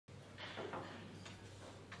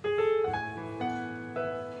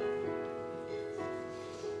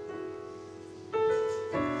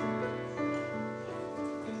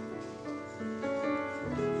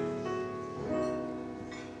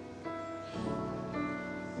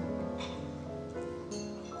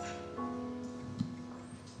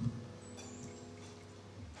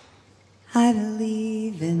I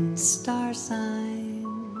believe in star signs,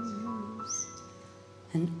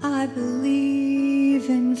 and I believe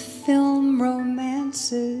in film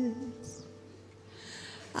romances.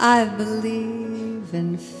 I believe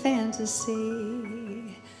in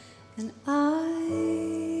fantasy, and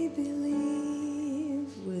I believe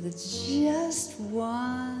with just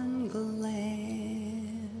one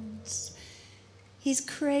glance, he's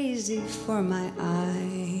crazy for my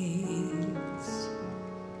eyes.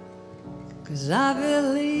 'Cause I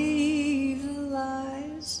believe the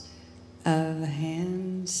lies of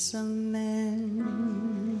handsome men.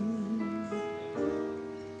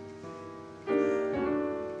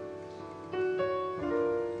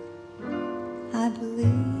 I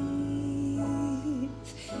believe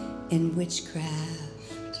in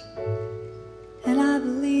witchcraft, and I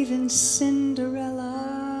believe in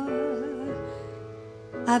Cinderella.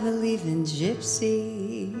 I believe in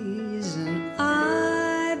gypsies, and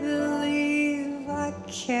I believe I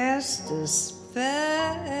cast a spell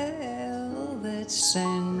that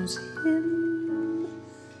sends him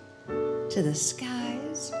to the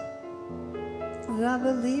skies. I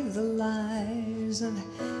believe the lies of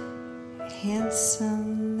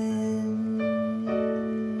handsome men.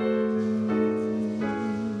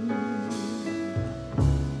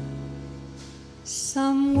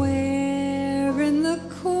 Somewhere in the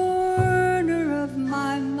corner of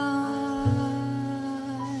my mind,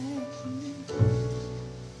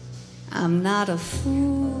 I'm not a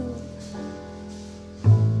fool,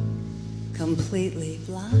 completely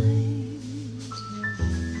blind.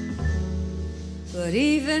 But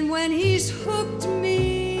even when he's hooked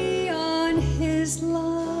me on his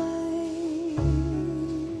line,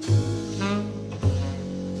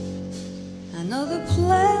 I know the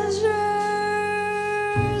pleasure's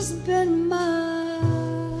been mine.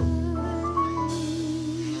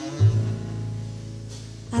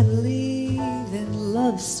 I believe in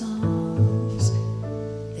love songs.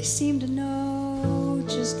 They seem to know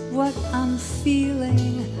just what I'm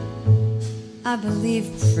feeling. I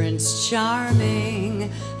believe Prince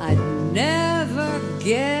Charming. I'd never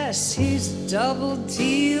guess he's double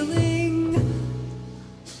dealing.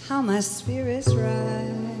 How my spirits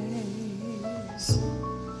rise,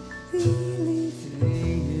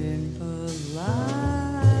 believing in the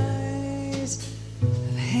lies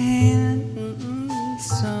of handsome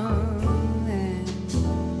men.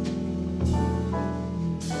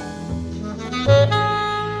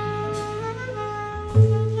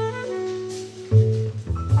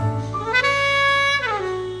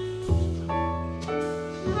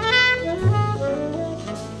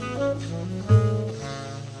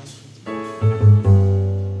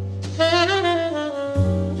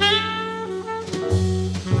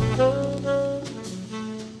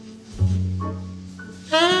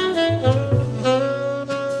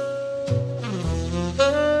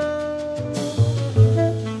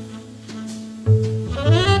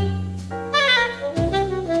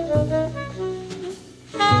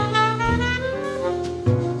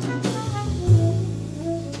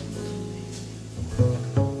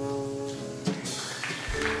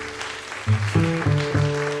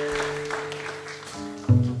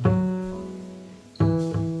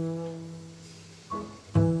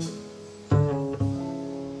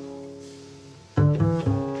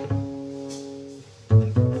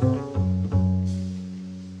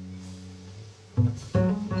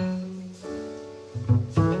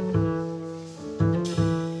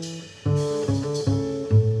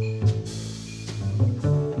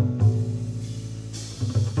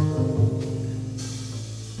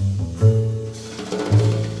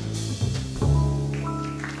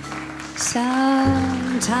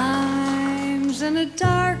 Sometimes in a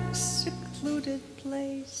dark, secluded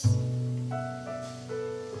place,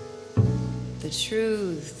 the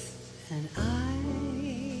truth and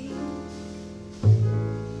I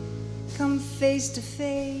come face to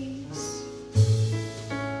face.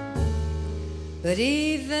 But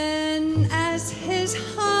even as His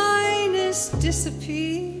Highness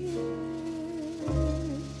disappears,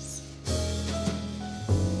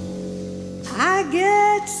 I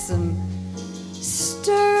get some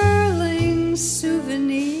sterling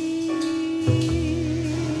souvenirs.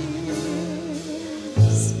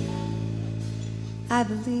 I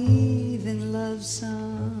believe in love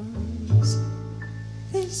songs.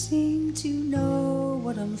 They seem to know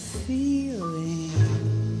what I'm feeling.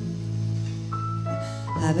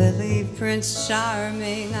 I believe Prince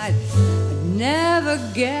Charming. I'd never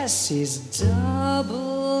guess he's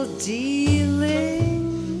double dealing.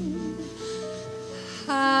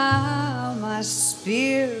 How my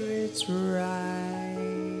spirits rise,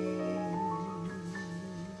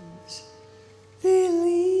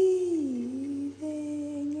 believe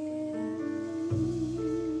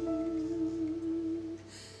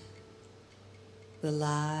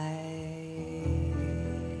alive.